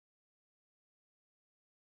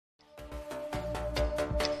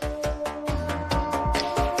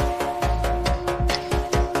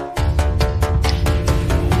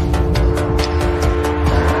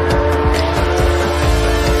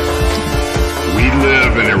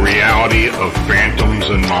reality of phantoms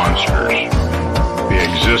and monsters. They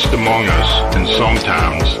exist among us, and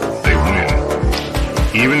sometimes they win.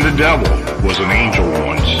 Even the devil was an angel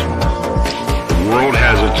once. The world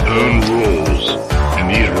has its own rules, and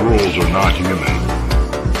these rules are not human.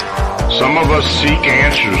 Some of us seek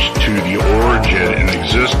answers to the origin and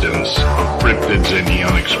existence of cryptids and the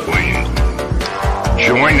unexplained.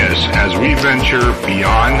 Join us as we venture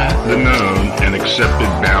beyond the known and accepted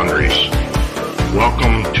boundaries.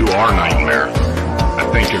 Welcome to our nightmare. I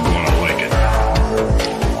think you're going to like it.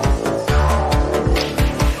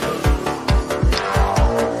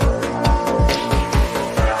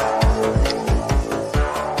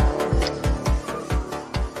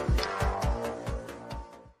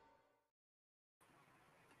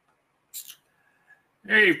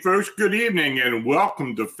 Hey folks, good evening and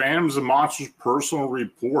welcome to Phantoms and Monsters Personal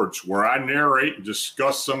Reports, where I narrate and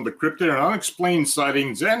discuss some of the cryptid and unexplained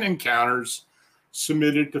sightings and encounters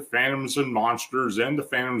submitted to Phantoms and Monsters and the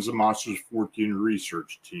Phantoms and Monsters 14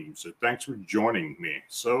 research team. So thanks for joining me.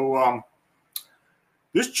 So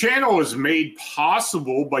this channel is made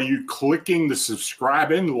possible by you clicking the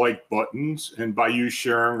subscribe and like buttons and by you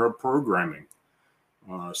sharing our programming.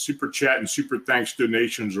 Super chat and super thanks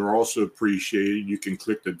donations are also appreciated. You can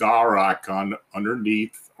click the dollar icon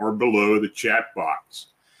underneath or below the chat box.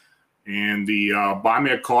 And the Buy Me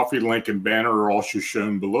a Coffee link and banner are also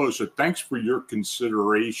shown below. So thanks for your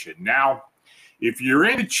consideration. Now, if you're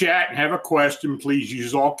in the chat and have a question, please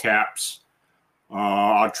use all caps.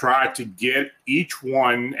 I'll try to get each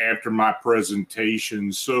one after my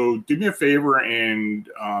presentation. So do me a favor and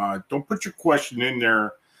don't put your question in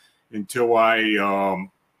there until I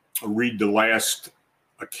read the last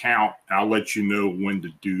account. I'll let you know when to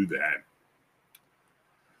do that.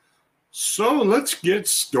 So let's get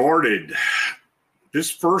started.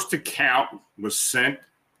 This first account was sent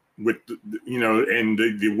with, and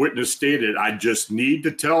the witness stated, I just need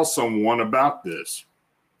to tell someone about this.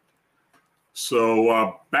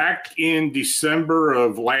 So back in December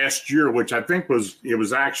of last year, which I think was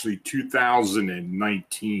actually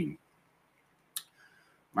 2019,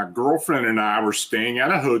 my girlfriend and I were staying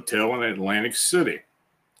at a hotel in Atlantic City.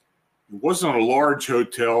 It wasn't a large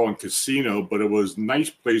hotel and casino, but it was a nice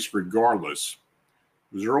place regardless.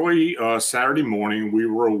 It was early Saturday morning. We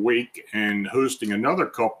were awake and hosting another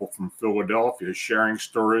couple from Philadelphia, sharing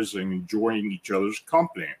stories and enjoying each other's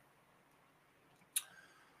company.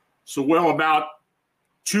 So, about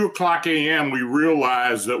 2 o'clock a.m., we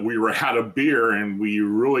realized that we were out of beer and we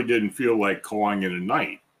really didn't feel like calling it a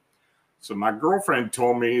night. So my girlfriend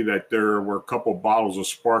told me that there were a couple bottles of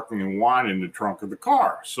sparkling wine in the trunk of the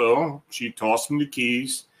car. So she tossed me the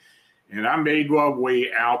keys, and I made my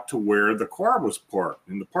way out to where the car was parked.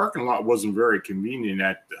 And the parking lot wasn't very convenient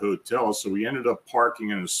at the hotel, so we ended up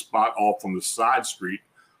parking in a spot off on the side street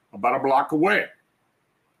about a block away.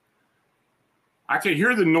 I could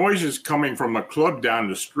hear the noises coming from a club down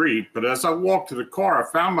the street, but as I walked to the car,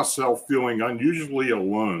 I found myself feeling unusually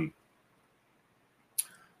alone.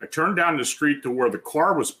 I turned down the street to where the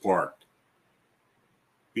car was parked.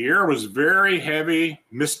 The air was very heavy,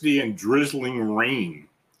 misty, and drizzling rain,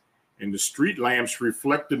 and the street lamps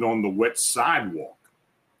reflected on the wet sidewalk.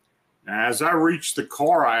 Now, as I reached the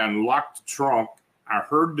car, I unlocked the trunk. I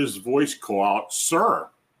heard this voice call out, "Sir."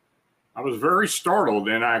 I was very startled,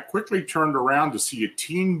 and I quickly turned around to see a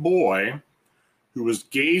teen boy who was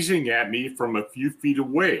gazing at me from a few feet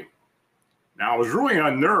away. Now, I was really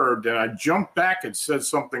unnerved, and I jumped back and said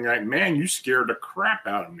something like, "Man, you scared the crap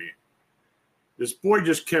out of me." This boy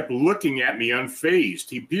just kept looking at me unfazed.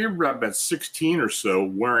 He appeared about 16 or so,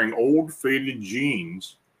 wearing old faded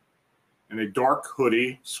jeans and a dark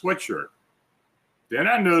hoodie sweatshirt. Then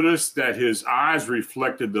I noticed that his eyes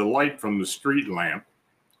reflected the light from the street lamp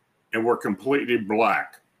and were completely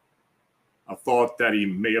black. I thought that he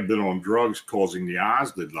may have been on drugs causing the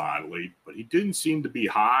eyes to dilate, but he didn't seem to be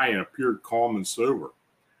high and appeared calm and sober.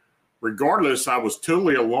 Regardless, I was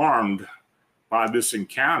totally alarmed by this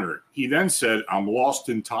encounter. He then said, "I'm lost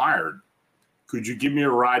and tired. Could you give me a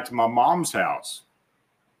ride to my mom's house?"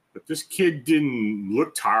 But this kid didn't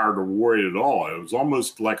look tired or worried at all. It was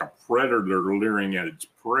almost like a predator leering at its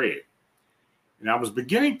prey. And I was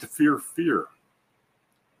beginning to fear.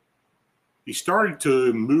 He started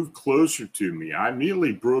to move closer to me. I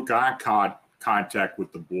immediately broke eye contact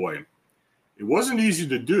with the boy. It wasn't easy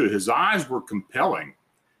to do. His eyes were compelling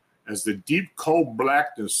as the deep, cold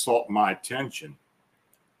blackness sought my attention.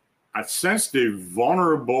 I sensed a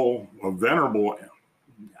venerable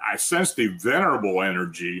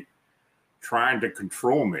energy trying to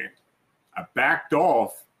control me. I backed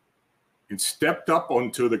off and stepped up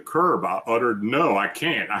onto the curb. I uttered, "No, I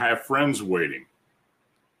can't. I have friends waiting."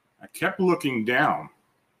 I kept looking down.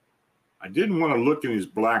 I didn't want to look in his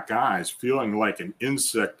black eyes, feeling like an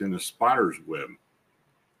insect in a spider's web.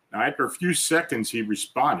 Now, after a few seconds, he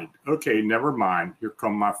responded, "Okay, never mind. Here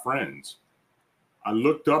come my friends." I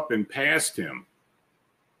looked up and past him.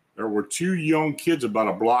 There were two young kids about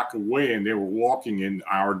a block away, and they were walking in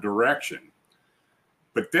our direction.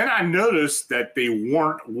 But then I noticed that they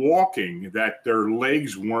weren't walking, that their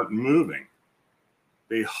legs weren't moving.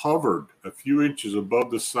 They hovered a few inches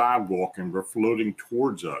above the sidewalk and were floating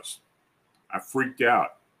towards us. I freaked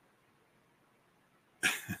out.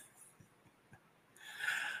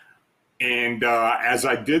 And as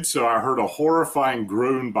I did so, I heard a horrifying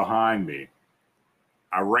groan behind me.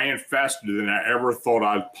 I ran faster than I ever thought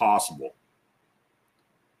I'd possible,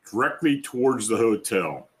 directly towards the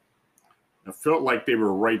hotel. I felt like they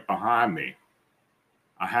were right behind me.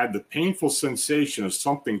 I had the painful sensation of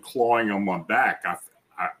something clawing on my back,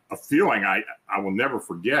 a feeling I will never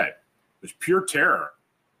forget. It was pure terror.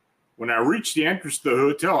 When I reached the entrance to the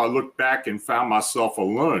hotel, I looked back and found myself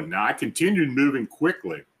alone. Now, I continued moving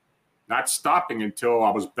quickly, not stopping until I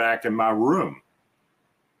was back in my room.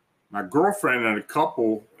 My girlfriend and a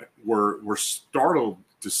couple were startled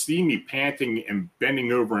to see me panting and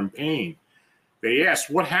bending over in pain. They asked,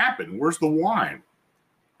 "What happened? Where's the wine?"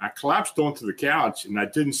 I collapsed onto the couch and I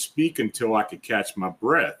didn't speak until I could catch my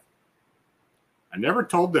breath. I never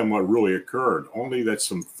told them what really occurred, only that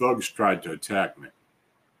some thugs tried to attack me.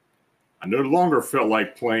 I no longer felt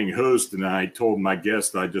like playing host, and I told my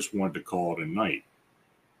guests I just wanted to call it a night.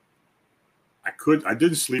 I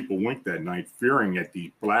didn't sleep a wink that night, fearing that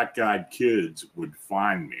the black-eyed kids would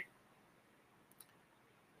find me.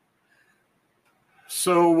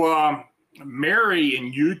 So Mary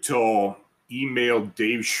in Utah emailed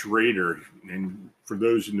Dave Schrader, and for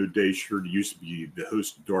those who know Dave Schrader, used to be the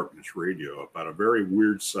host of Darkness Radio, about a very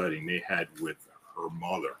weird sighting they had with her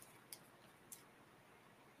mother.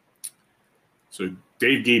 So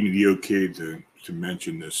Dave gave me the okay to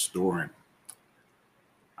mention this story.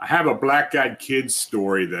 I have a black-eyed kid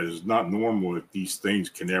story that is not normal if these things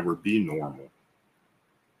can ever be normal.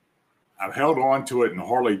 I've held on to it and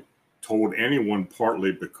hardly told anyone,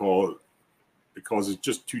 partly because it's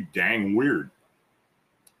just too dang weird.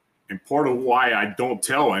 And part of why I don't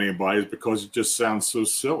tell anybody is because it just sounds so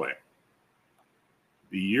silly.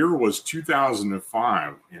 The year was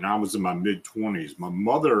 2005, and I was in my mid-20s. My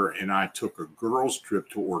mother and I took a girls' trip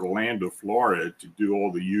to Orlando, Florida to do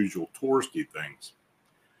all the usual touristy things.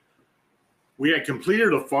 We had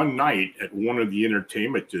completed a fun night at one of the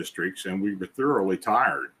entertainment districts, and we were thoroughly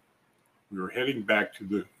tired. We were heading back to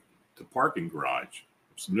the parking garage.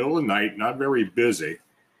 It was the middle of the night, not very busy,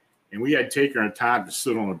 and we had taken our time to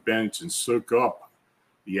sit on a bench and soak up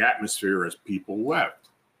the atmosphere as people left.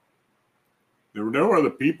 There were no other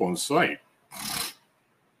people in sight.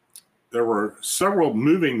 There were several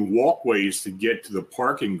moving walkways to get to the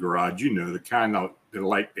parking garage, the kind of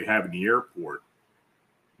like they have in the airport.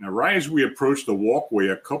 Now, right as we approached the walkway,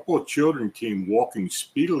 a couple of children came walking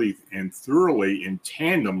speedily and thoroughly in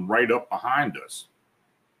tandem right up behind us.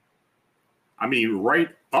 I mean, right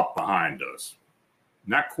up behind us.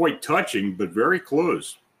 Not quite touching, but very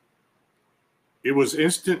close. It was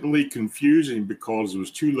instantly confusing because it was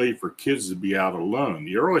too late for kids to be out alone.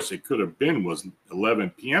 The earliest it could have been was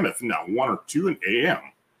 11 p.m., if not 1 or 2 a.m.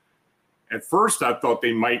 At first, I thought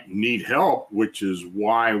they might need help, which is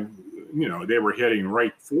why they were heading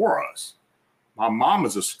right for us. My mom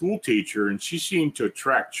is a school teacher, and she seemed to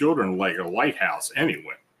attract children like a lighthouse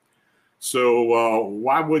anyway. So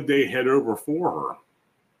why would they head over for her?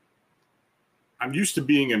 I'm used to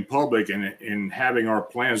being in public and having our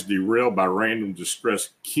plans derailed by random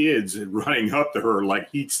distressed kids running up to her like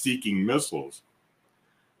heat-seeking missiles.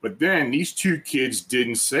 But then these two kids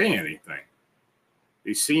didn't say anything.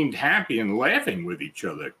 They seemed happy and laughing with each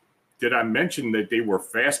other. Did I mention that they were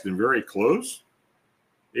fast and very close?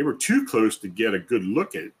 They were too close to get a good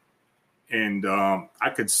look at it. And I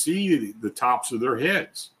could see the tops of their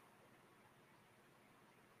heads.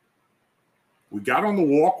 We got on the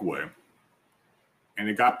walkway, and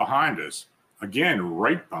it got behind us. Again,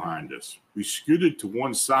 right behind us. We scooted to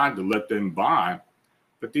one side to let them by,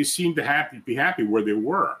 but they seemed to be happy where they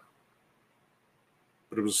were.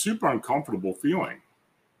 But it was a super uncomfortable feeling.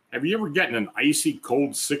 Have you ever gotten an icy,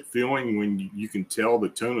 cold, sick feeling when you can tell the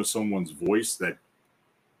tone of someone's voice that,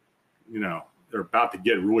 they're about to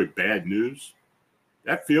get really bad news?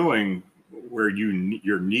 That feeling where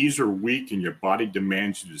your knees are weak and your body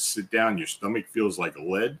demands you to sit down, your stomach feels like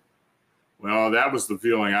lead. Well, that was the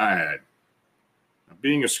feeling I had. Now,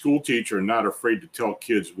 being a school teacher and not afraid to tell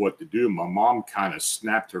kids what to do, my mom kind of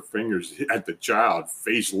snapped her fingers at the child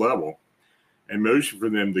face level and motioned for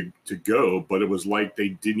them to go, but it was like they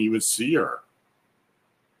didn't even see her.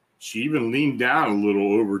 She even leaned down a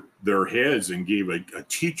little over their heads and gave a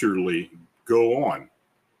teacherly go on.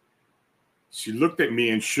 She looked at me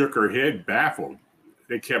and shook her head, baffled.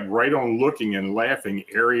 They kept right on looking and laughing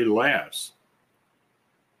airy laughs.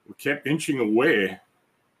 We kept inching away,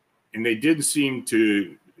 and they didn't seem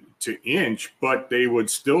to inch, but they would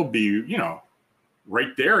still be,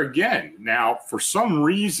 right there again. Now, for some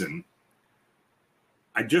reason,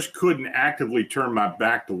 I just couldn't actively turn my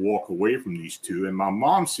back to walk away from these two, and my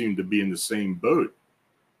mom seemed to be in the same boat.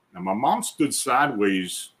 Now, my mom stood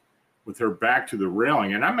sideways with her back to the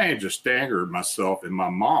railing, and I managed to stagger myself and my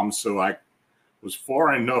mom so I was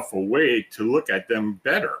far enough away to look at them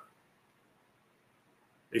better.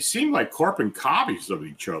 They seemed like carbon copies of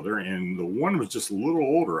each other, and the one was just a little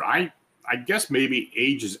older. I guess maybe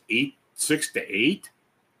ages 6 to 8.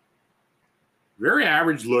 Very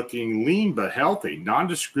average looking, lean but healthy,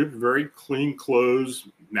 nondescript, very clean clothes,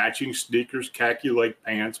 matching sneakers, khaki-like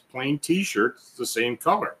pants, plain t-shirts, the same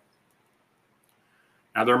color.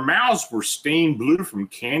 Now their mouths were stained blue from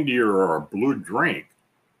candy or a blue drink.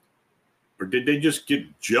 Or did they just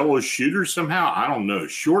get Jello shooters somehow? I don't know.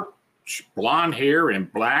 Short blonde hair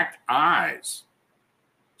and black eyes.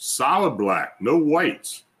 Solid black, no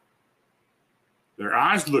whites. Their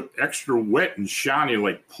eyes looked extra wet and shiny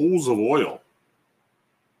like pools of oil.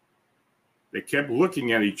 They kept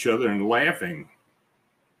looking at each other and laughing.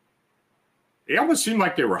 They almost seemed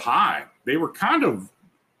like they were high. They would kind of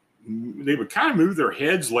move their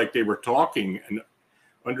heads like they were talking and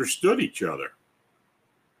understood each other.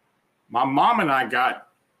 My mom and I got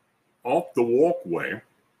off the walkway,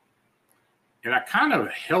 and I kind of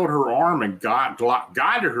held her arm and guided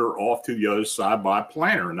her off to the other side by a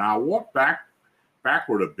planter. Now I walked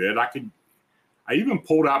backward a bit. I even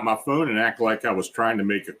pulled out my phone and acted like I was trying to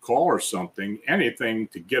make a call or something, anything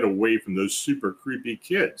to get away from those super creepy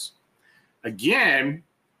kids. Again,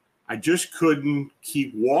 I just couldn't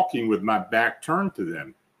keep walking with my back turned to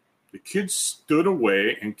them. The kids stood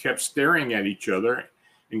away and kept staring at each other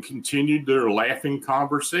and continued their laughing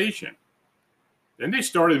conversation. Then they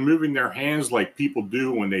started moving their hands like people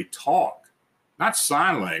do when they talk. Not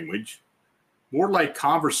sign language, more like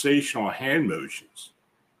conversational hand motions.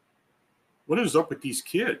 What is up with these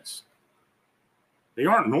kids? They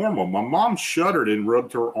aren't normal. My mom shuddered and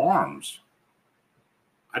rubbed her arms.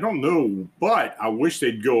 I don't know, but I wish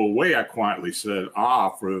they'd go away, I quietly said.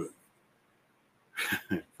 For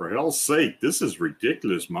hell's sake, this is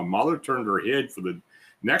ridiculous. My mother turned her head for the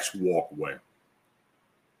next walkway.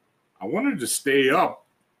 I wanted to stay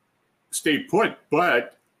put,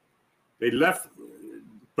 but they left,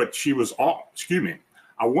 but she was off,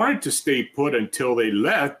 I wanted to stay put until they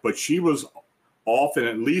left, but she was off, and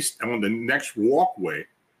at least on the next walkway,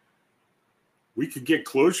 we could get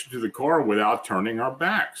closer to the car without turning our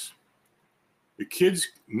backs. The kids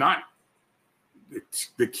got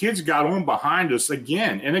on behind us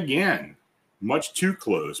again and again, much too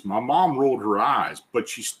close. My mom rolled her eyes, but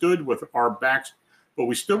we stood with our backs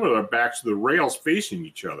to the rails facing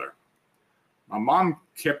each other. My mom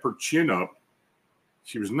kept her chin up.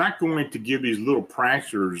 She was not going to give these little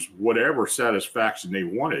pranksters whatever satisfaction they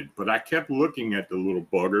wanted, but I kept looking at the little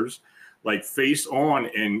buggers, like face on,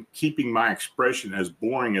 and keeping my expression as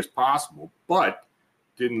boring as possible, but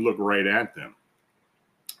didn't look right at them.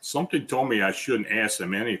 Something told me I shouldn't ask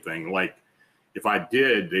them anything, like if I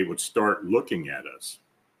did, they would start looking at us.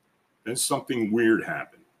 Then something weird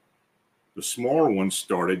happened. The smaller one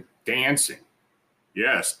started dancing.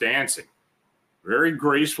 Yes, dancing. Very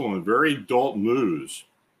graceful and very adult moves.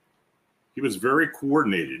 He was very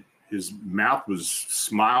coordinated. His mouth was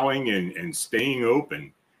smiling and staying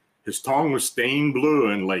open. His tongue was stained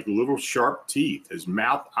blue and like little sharp teeth. His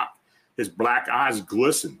black eyes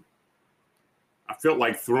glistened. I felt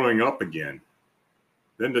like throwing up again.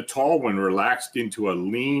 Then the tall one relaxed into a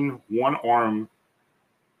lean one arm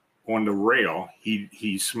on the rail.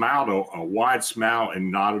 He smiled a wide smile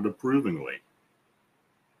and nodded approvingly.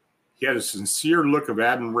 He had a sincere look of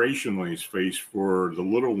admiration on his face for the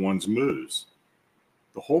little one's moves.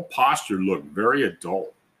 The whole posture looked very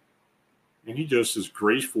adult. And he just as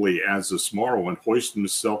gracefully as the smaller one hoisted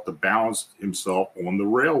himself to balance himself on the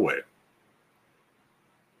railway.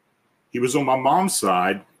 He was on my mom's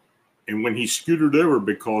side, and when he scooted over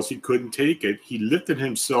because he couldn't take it, he lifted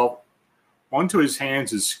himself onto his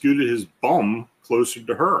hands and scooted his bum closer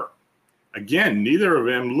to her. Again, neither of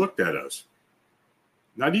them looked at us.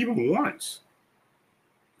 Not even once.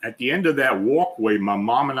 At the end of that walkway, my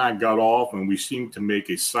mom and I got off, and we seemed to make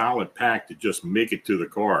a silent pact to just make it to the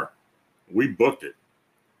car. We booked it.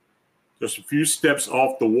 Just a few steps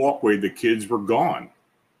off the walkway, the kids were gone.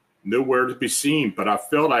 Nowhere to be seen, but I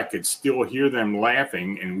felt I could still hear them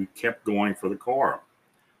laughing, and we kept going for the car.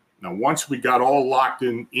 Now, once we got all locked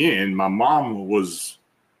in, my mom was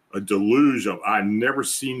a deluge of, I'd never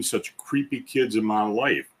seen such creepy kids in my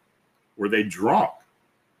life. Were they drunk?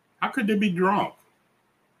 How could they be drunk?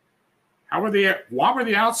 Why were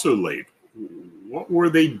they out so late? What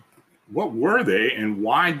were they, and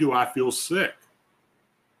why do I feel sick?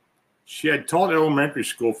 She had taught elementary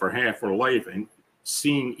school for half her life and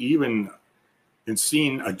seen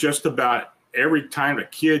just about every time a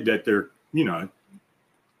kid that they're,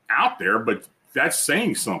 out there, but that's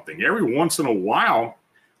saying something. Every once in a while,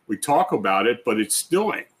 we talk about it, but it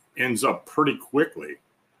still ends up pretty quickly.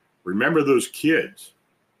 Remember those kids.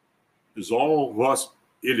 It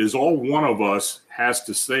is all one of us has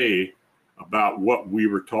to say about what we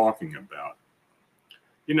were talking about.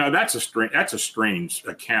 That's a strange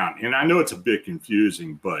account, and I know it's a bit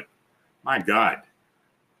confusing, but my God,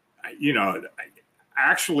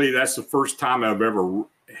 actually, that's the first time I've ever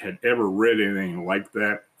read anything like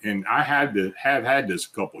that, and I have had this a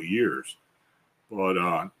couple of years,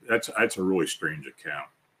 but that's a really strange account.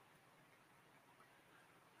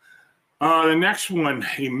 The next one,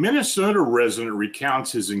 a Minnesota resident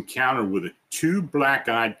recounts his encounter with two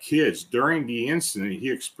black-eyed kids. During the incident,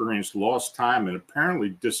 he experienced lost time and apparently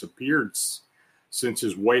disappeared since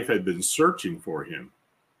his wife had been searching for him.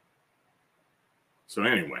 So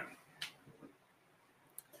anyway,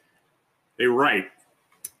 they write,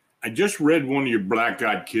 I just read one of your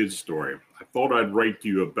black-eyed kids story. I thought I'd write to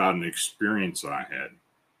you about an experience I had.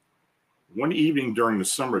 One evening during the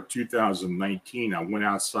summer of 2019, I went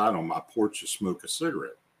outside on my porch to smoke a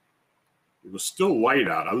cigarette. It was still light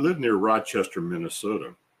out. I live near Rochester,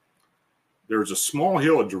 Minnesota. There's a small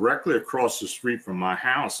hill directly across the street from my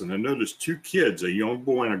house, and I noticed two kids, a young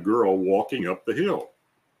boy and a girl, walking up the hill.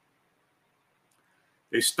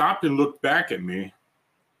 They stopped and looked back at me,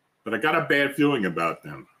 but I got a bad feeling about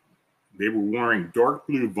them. They were wearing dark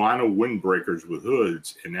blue vinyl windbreakers with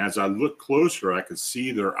hoods, and as I looked closer, I could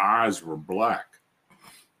see their eyes were black.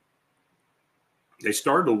 They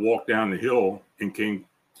started to walk down the hill and came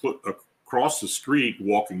across the street,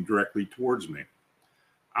 walking directly towards me.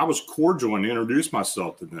 I was cordial and introduced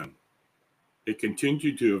myself to them. They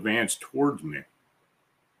continued to advance towards me.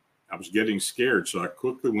 I was getting scared, so I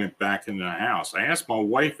quickly went back into the house. I asked my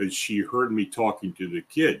wife if she heard me talking to the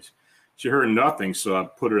kids. She heard nothing, so I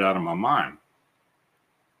put it out of my mind.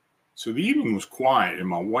 So the evening was quiet, and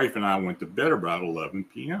my wife and I went to bed about 11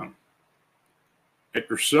 p.m.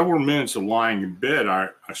 After several minutes of lying in bed, I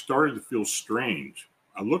started to feel strange.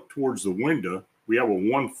 I looked towards the window. We have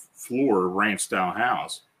a one-floor ranch-style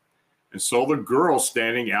house, and saw the girl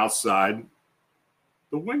standing outside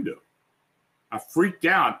the window. I freaked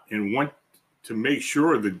out and went to make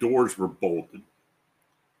sure the doors were bolted.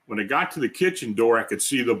 When I got to the kitchen door, I could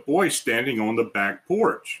see the boy standing on the back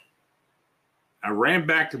porch. I ran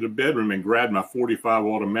back to the bedroom and grabbed my .45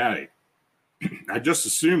 automatic. I just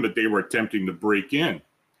assumed that they were attempting to break in.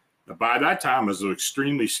 Now, by that time, I was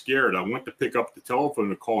extremely scared. I went to pick up the telephone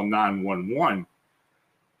to call 911.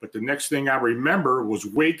 But the next thing I remember was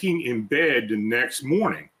waking in bed the next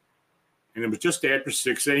morning. And it was just after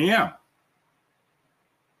 6 a.m.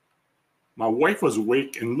 My wife was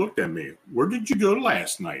awake and looked at me. Where did you go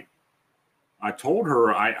last night? I told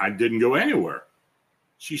her I didn't go anywhere.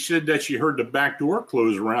 She said that she heard the back door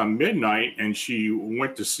close around midnight and she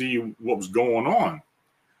went to see what was going on.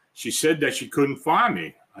 She said that she couldn't find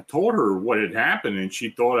me. I told her what had happened and she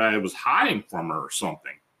thought I was hiding from her or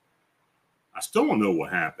something. I still don't know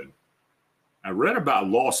what happened. I read about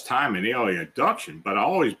lost time and alien abduction, but I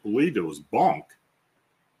always believed it was bunk.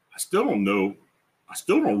 I still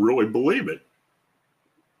don't really believe it.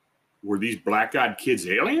 Were these black-eyed kids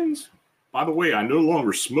aliens? By the way, I no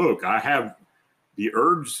longer smoke. I have the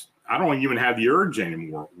urge. I don't even have the urge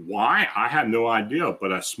anymore. Why? I have no idea,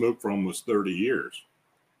 but I smoked for almost 30 years.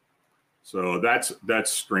 So that's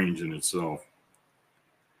strange in itself.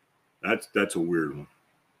 That's a weird one.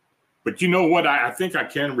 But you know what? I think I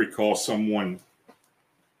can recall someone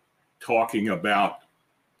talking about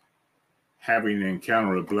having an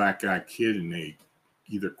encounter with a black-eyed kid and they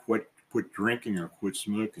either quit drinking or quit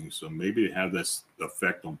smoking. So maybe it had this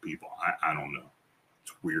effect on people. I don't know.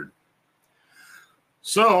 It's weird.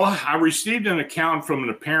 So I received an account from an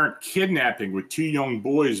apparent kidnapping with two young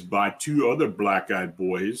boys by two other black-eyed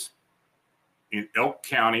boys in Elk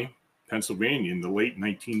County, Pennsylvania in the late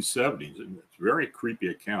 1970s. And it's a very creepy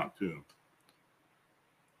account too.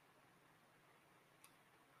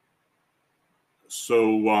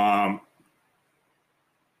 So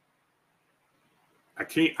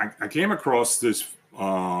I came across this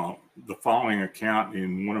the following account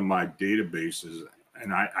in one of my databases,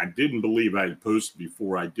 and I didn't believe I had posted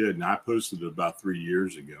before I did, and I posted it about 3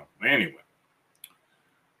 years ago. Anyway,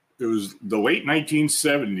 it was the late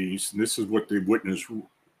 1970s, and this is what the witness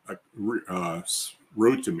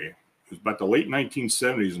wrote to me. It was about the late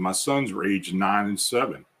 1970s. My sons were aged 9 and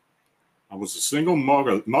 7. I was a single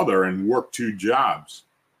mother and worked 2 jobs.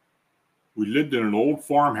 We lived in an old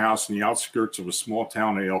farmhouse in the outskirts of a small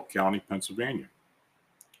town in Elk County, Pennsylvania.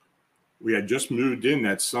 We had just moved in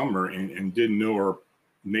that summer and didn't know our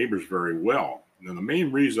neighbors very well. Now, the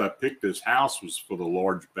main reason I picked this house was for the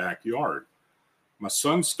large backyard. My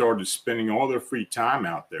sons started spending all their free time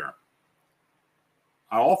out there.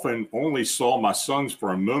 I often only saw my sons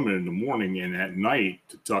for a moment in the morning and at night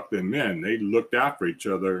to tuck them in. They looked out for each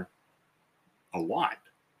other a lot.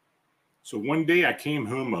 So one day I came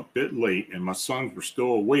home a bit late and my sons were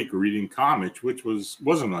still awake reading comics, which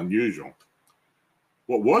wasn't unusual.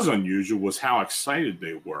 What was unusual was how excited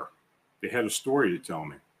they were. They had a story to tell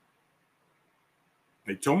me.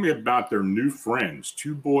 They told me about their new friends,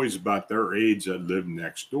 2 boys about their age that lived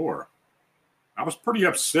next door. I was pretty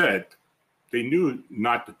upset. They knew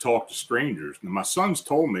not to talk to strangers. Now, my sons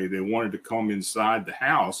told me they wanted to come inside the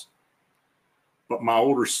house, but my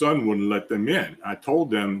older son wouldn't let them in. I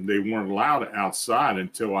told them they weren't allowed outside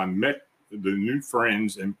until I met the new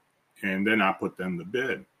friends, and then I put them to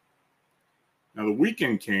bed. Now, the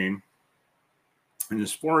weekend came, and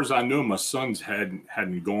as far as I know, my sons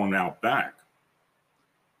hadn't gone out back.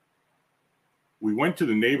 We went to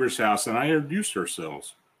the neighbor's house, and I introduced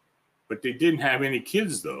ourselves, but they didn't have any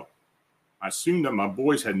kids, though. I assumed that my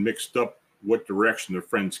boys had mixed up what direction their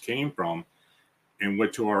friends came from and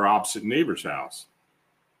went to our opposite neighbor's house.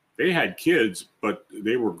 They had kids, but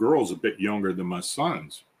they were girls a bit younger than my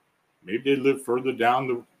sons. Maybe they lived further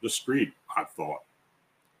down the street, I thought.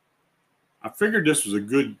 I figured this was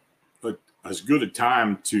as good a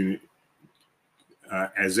time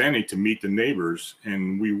as any to meet the neighbors,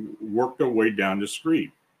 and we worked our way down the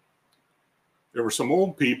street. There were some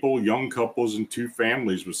old people, young couples, and 2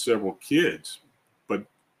 families with several kids. But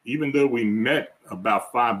even though we met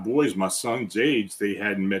about 5 boys my son's age, they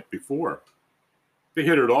hadn't met before. They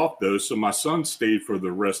hit it off, though, so my son stayed for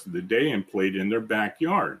the rest of the day and played in their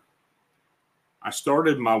backyard. I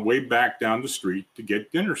started my way back down the street to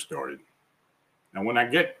get dinner started. Now, when I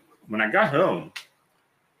got home,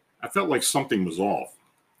 I felt like something was off.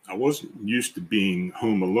 I wasn't used to being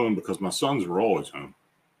home alone because my sons were always home.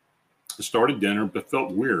 I started dinner, but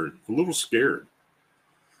felt weird, a little scared.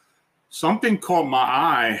 Something caught my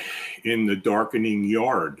eye in the darkening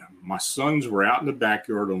yard. My sons were out in the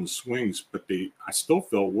backyard on the swings, but I still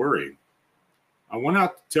felt worried. I went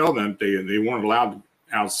out to tell them they weren't allowed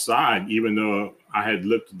outside, even though I had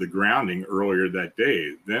lifted the grounding earlier that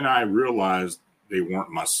day. Then I realized they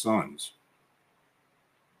weren't my sons.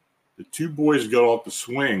 The 2 boys got off the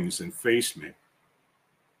swings and faced me,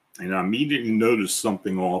 and I immediately noticed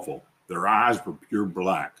something awful. Their eyes were pure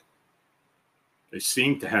black. They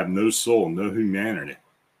seemed to have no soul, no humanity.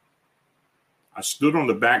 I stood on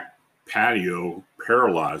the back patio,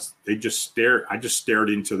 paralyzed. I just stared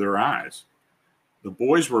into their eyes. The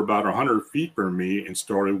boys were about 100 feet from me and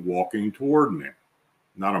started walking toward me.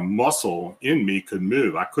 Not a muscle in me could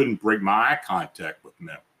move. I couldn't break my eye contact with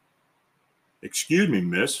them. "Excuse me,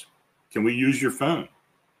 miss, can we use your phone?"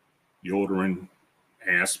 the older one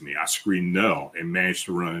asked me. I screamed no and managed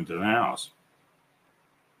to run into the house.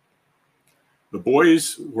 The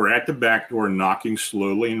boys were at the back door knocking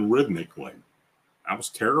slowly and rhythmically. I was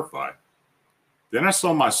terrified. Then I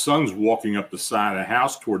saw my sons walking up the side of the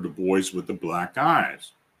house toward the boys with the black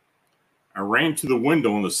eyes. I ran to the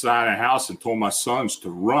window on the side of the house and told my sons to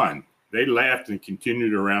run. They laughed and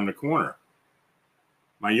continued around the corner.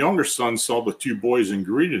 My younger son saw the 2 boys and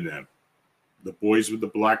greeted them. The boys with the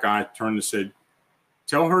black eye turned and said,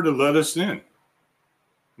 "Tell her to let us in."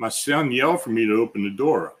 My son yelled for me to open the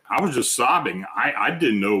door. I was just sobbing. I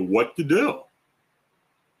didn't know what to do.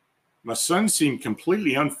 My son seemed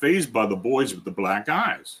completely unfazed by the boys with the black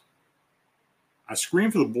eyes. I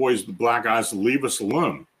screamed for the boys with the black eyes to leave us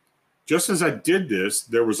alone. Just as I did this,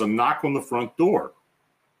 there was a knock on the front door.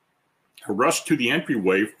 I rushed to the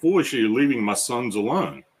entryway, foolishly leaving my sons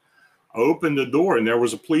alone. I opened the door and there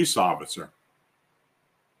was a police officer.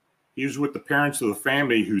 He was with the parents of the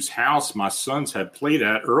family whose house my sons had played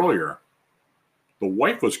at earlier. The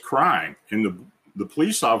wife was crying, and the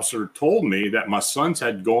police officer told me that my sons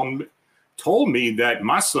had gone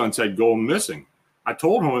missing. I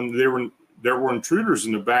told him there were intruders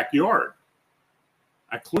in the backyard.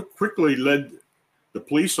 I quickly led the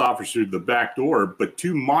police officer to the back door, but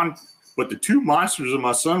two but the two monsters of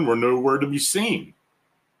my son were nowhere to be seen.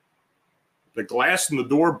 The glass in the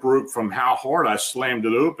door broke from how hard I slammed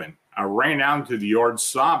it open. I ran out into the yard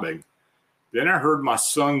sobbing. Then I heard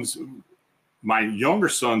my younger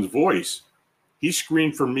son's voice. He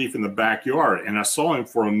screamed for me from the backyard, and I saw him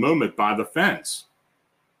for a moment by the fence.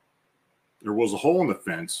 There was a hole in the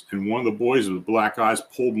fence, and one of the boys with black eyes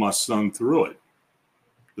pulled my son through it.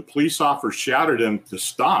 The police officer shouted at him to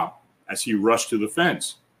stop as he rushed to the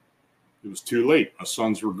fence. It was too late. My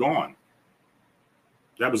sons were gone.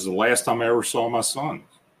 That was the last time I ever saw my sons.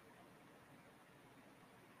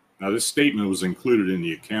 Now, this statement was included in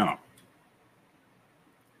the account.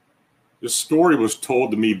 This story was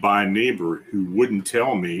told to me by a neighbor who wouldn't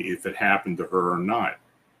tell me if it happened to her or not.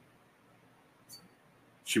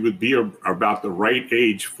 She would be about the right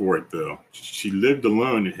age for it, though. She lived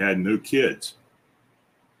alone and had no kids.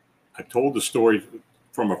 I told the story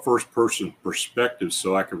from a first-person perspective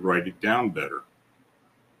so I could write it down better.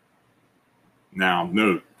 Now,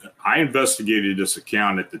 note, I investigated this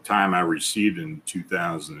account at the time I received it in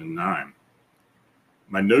 2009.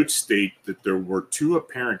 My notes state that there were 2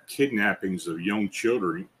 apparent kidnappings of young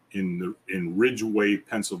children in Ridgeway,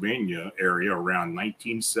 Pennsylvania area around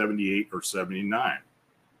 1978 or 79.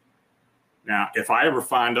 Now, if I ever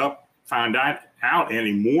find out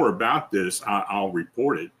any more about this, I'll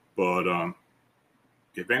report it. But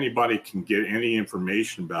if anybody can get any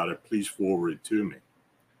information about it, please forward it to me.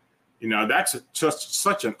 You know, that's just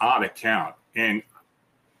such an odd account. And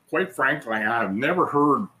quite frankly, I have never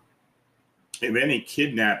heard of any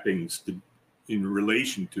kidnappings in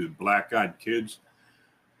relation to black-eyed kids.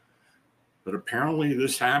 But apparently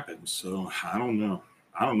this happens. So I don't know.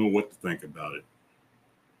 I don't know what to think about it.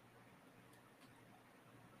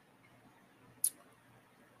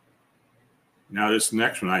 Now, this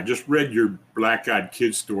next one, I just read your black-eyed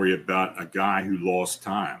kid story about a guy who lost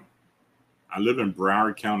time. I live in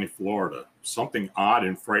Broward County, Florida. Something odd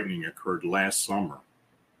and frightening occurred last summer.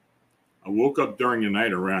 I woke up during the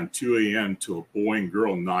night around 2 a.m. to a boy and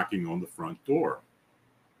girl knocking on the front door.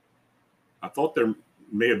 I thought there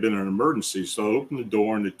may have been an emergency, so I opened the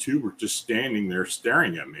door and the two were just standing there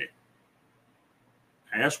staring at me.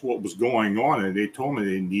 I asked what was going on, and they told me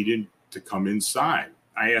they needed to come inside.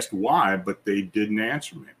 I asked why, but they didn't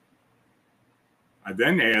answer me. I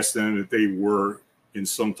then asked them if they were in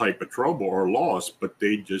some type of trouble or lost, but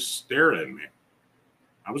they just stared at me.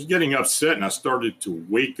 I was getting upset, and I started to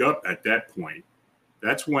wake up at that point.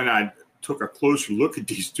 That's when I took a closer look at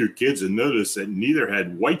these two kids and noticed that neither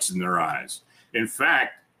had whites in their eyes. In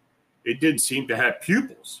fact, they didn't seem to have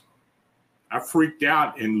pupils. I freaked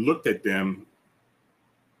out and looked at them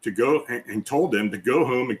to go and told them to go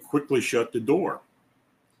home and quickly shut the door.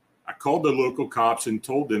 I called the local cops and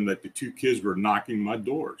told them that the two kids were knocking my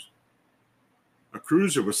doors. A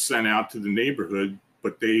cruiser was sent out to the neighborhood,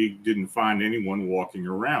 but they didn't find anyone walking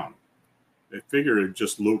around. They figured it was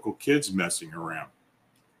just local kids messing around.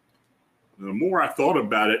 The more I thought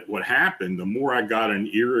about it, what happened, the more I got an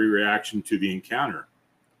eerie reaction to the encounter.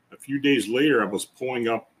 A few days later, I was pulling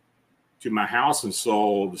up to my house and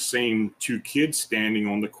saw the same two kids standing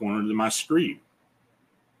on the corner of my street.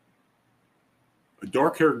 A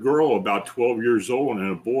dark-haired girl about 12 years old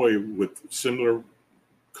and a boy with similar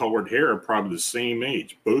colored hair, probably the same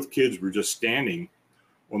age. Both kids were just standing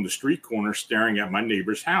on the street corner staring at my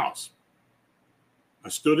neighbor's house. I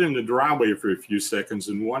stood in the driveway for a few seconds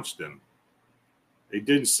and watched them. They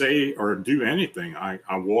didn't say or do anything. I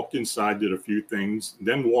walked inside, did a few things,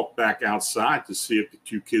 then walked back outside to see if the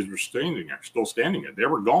two kids were still standing there. They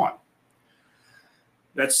were gone.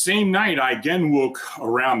 That same night, I again woke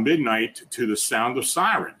around midnight to the sound of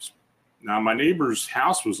sirens. Now, my neighbor's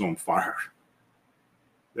house was on fire.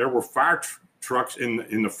 There were fire trucks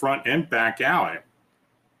in the front and back alley.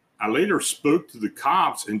 I later spoke to the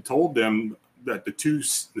cops and told them that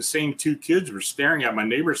the same two kids were staring at my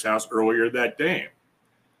neighbor's house earlier that day.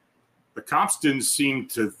 The cops didn't seem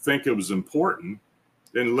to think it was important.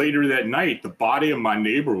 Then later that night, the body of my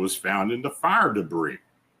neighbor was found in the fire debris.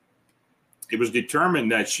 It was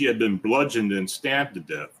determined that she had been bludgeoned and stabbed to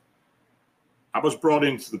death. I was brought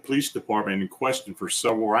into the police department and questioned for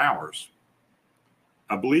several hours.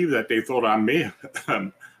 I believe that they thought I may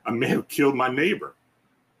have killed my neighbor.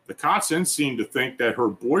 The cops then seemed to think that her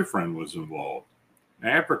boyfriend was involved.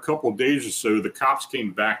 And after a couple of days or so, the cops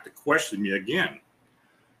came back to question me again.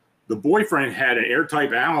 The boyfriend had an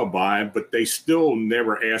airtight alibi, but they still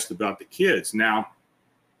never asked about the kids. Now,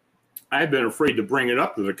 I had been afraid to bring it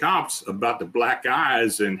up to the cops about the black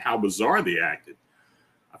eyes and how bizarre they acted.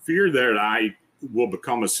 I fear that I will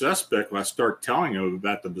become a suspect when I start telling them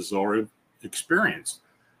about the bizarre experience.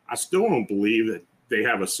 I still don't believe they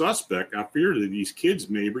have a suspect, I fear that these kids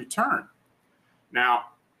may return. Now,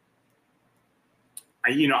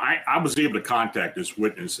 I was able to contact this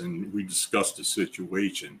witness and we discussed the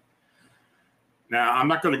situation. Now, I'm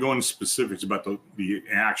not going to go into specifics about the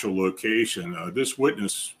actual location. This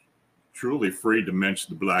witness truly afraid to mention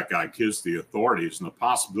the black-eyed kids to the authorities and the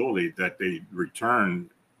possibility that they return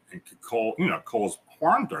and could cause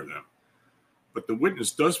harm to them. But the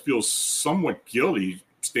witness does feel somewhat guilty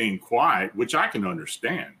staying quiet, which I can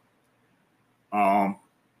understand. I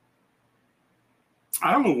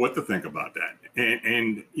don't know what to think about that.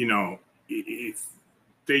 And if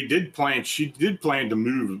they did plan, she did plan to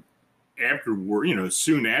move afterward,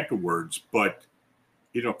 soon afterwards. But,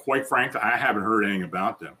 quite frankly, I haven't heard anything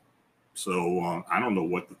about them. So I don't know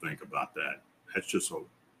what to think about that. That's just a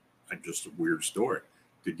weird story.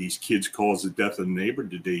 Did these kids cause the death of the neighbor?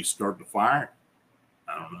 Did they start the fire?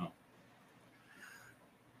 I don't know.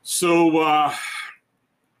 So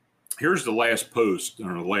here's the last post,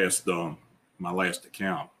 or my last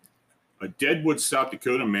account. A Deadwood, South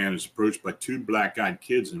Dakota man is approached by two black-eyed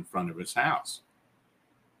kids in front of his house.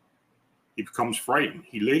 He becomes frightened.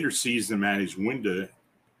 He later sees them at this window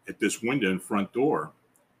and front door.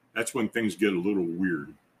 That's when things get a little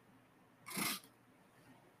weird.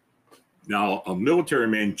 Now, a military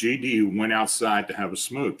man, JD, who went outside to have a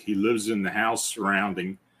smoke. He lives in the house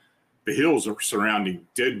surrounding the hills surrounding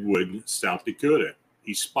Deadwood, South Dakota.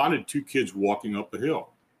 He spotted two kids walking up a hill.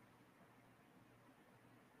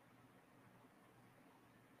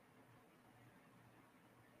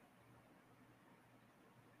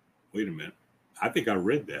 Wait a minute. I think I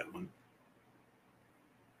read that one.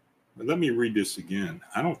 But let me read this again.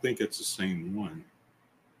 I don't think it's the same one.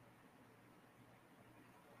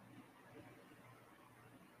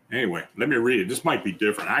 Anyway, let me read it. This might be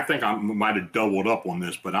different. I think I might have doubled up on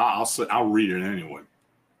this, but I'll read it anyway.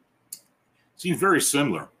 Seems very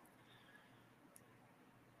similar.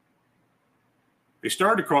 They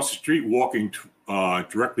started across the street walking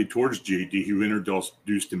directly towards JD, who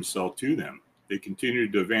introduced himself to them. They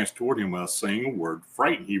continued to advance toward him without saying a word.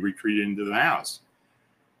 Frightened, he retreated into the house.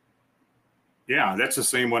 Yeah, that's the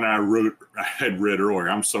same one I had read earlier.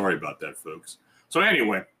 I'm sorry about that, folks. So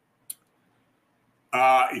anyway,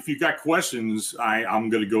 if you got questions, I'm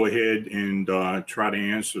going to go ahead and try to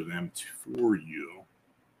answer them for you.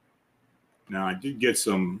 Now, I did get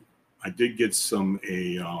some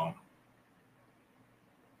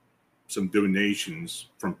donations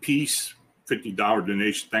from Peace, $50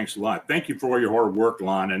 donation. Thanks a lot. Thank you for all your hard work,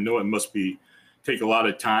 Lon. I know it must take a lot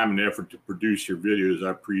of time and effort to produce your videos. I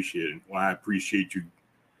appreciate it. Well, I appreciate you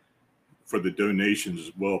for the donations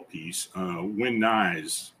as well, Peace. Win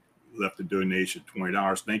Nyes left a donation of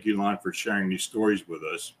 $20. Thank you, Lon, for sharing these stories with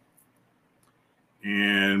us.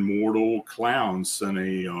 And Mortal Clown sent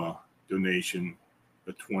a donation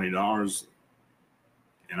of $20,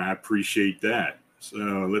 and I appreciate that.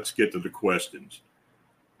 So let's get to the questions.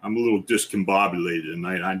 I'm a little discombobulated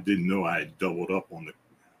tonight. I didn't know I had doubled up on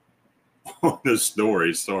the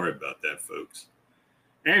story. Sorry about that, folks.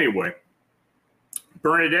 Anyway,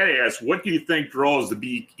 Bernadette asks, what do you think draws the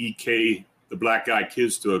BEK, the black-eyed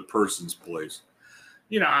kids, to a person's place?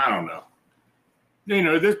 I don't know.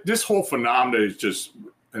 This whole phenomenon is just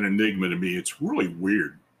an enigma to me. It's really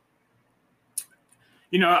weird.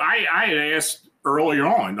 I had asked earlier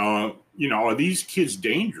on, are these kids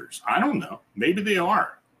dangerous? I don't know. Maybe they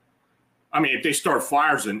are. I mean, if they start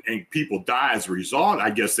fires and people die as a result, I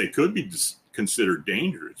guess they could be considered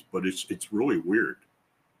dangerous, but it's really weird.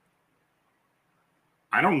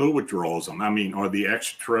 I don't know what draws them. I mean, are they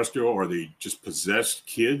extraterrestrial? Are they just possessed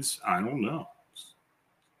kids? I don't know.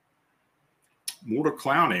 Mortal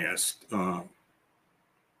Clown asked,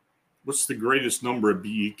 what's the greatest number of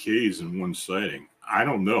BEKs in one sighting? I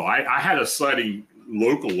don't know. I had a sighting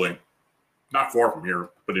locally, not far from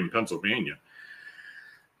here, but in Pennsylvania,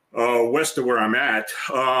 west of where I'm at.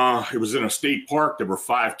 It was in a state park. There were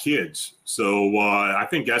 5 kids. So I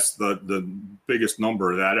think that's the biggest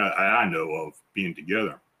number that I know of being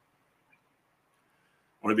together.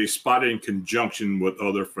 Are they spotted in conjunction with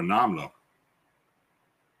other phenomena?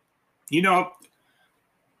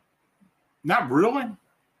 Not really.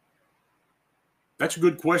 That's a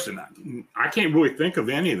good question. I can't really think of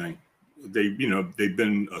anything. They've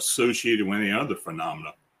been associated with any other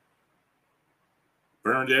phenomena.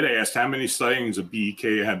 Bernadette asked, how many sightings of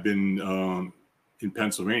BEK have been in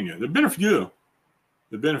Pennsylvania? There've been a few.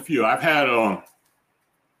 I've had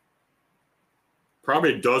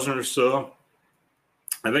probably a dozen or so.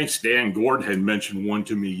 I think Stan Gordon had mentioned one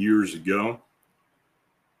to me years ago.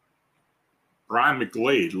 Brian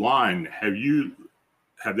McGlade, line,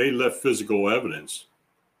 have they left physical evidence?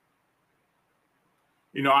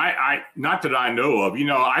 I not that I know of.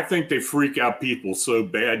 I think they freak out people so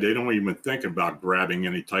bad they don't even think about grabbing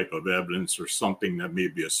any type of evidence or something that may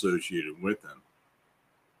be associated with them.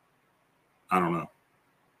 I don't know.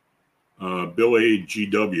 Bill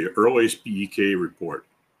AGW, earliest BEK report.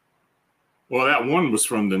 Well, that one was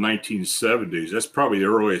from the 1970s. That's probably the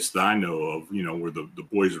earliest I know of, where the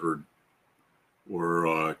boys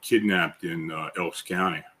were kidnapped in Elks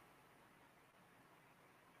County.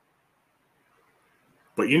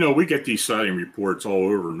 But, we get these sighting reports all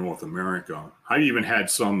over North America. I even had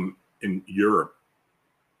some in Europe.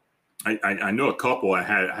 I know a couple. I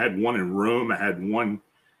had one in Rome. I had one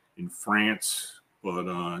in France. But,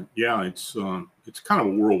 yeah, it's kind of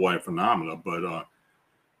a worldwide phenomenon. But, of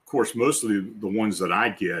course, most of the ones that I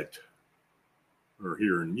get are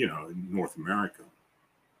here in, in North America.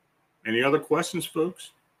 Any other questions,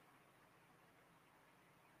 folks?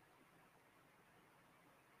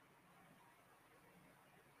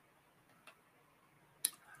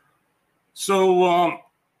 So,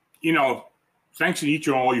 thanks to each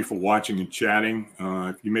and all of you for watching and chatting.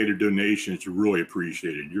 If you made a donation, it's really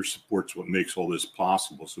appreciated. Your support's what makes all this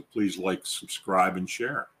possible. So please like, subscribe, and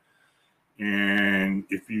share. And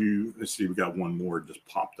let's see, we got one more just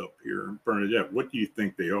popped up here. Bernadette, what do you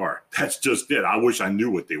think they are? That's just it. I wish I knew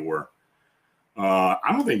what they were. I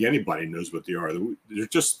don't think anybody knows what they are. They're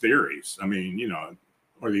just theories. I mean,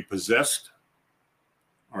 are they possessed?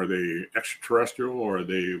 Are they extraterrestrial? Or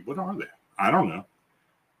what are they? I don't know.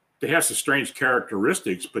 They have some strange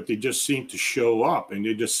characteristics, but they just seem to show up and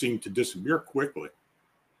they just seem to disappear quickly.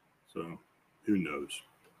 So who knows?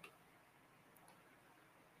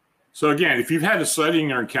 So again, if you've had a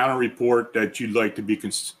sighting or encounter report that you'd like to be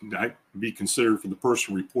considered for the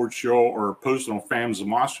personal report show or posted on Fams and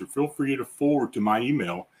Monsters, feel free to forward to my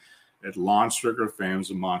email at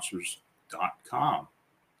lonstrickler@famsandmonsters.com.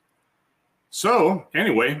 So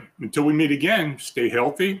anyway, until we meet again, stay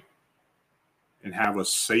healthy and have a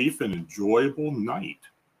safe and enjoyable night.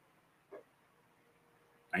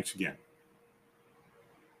 Thanks again.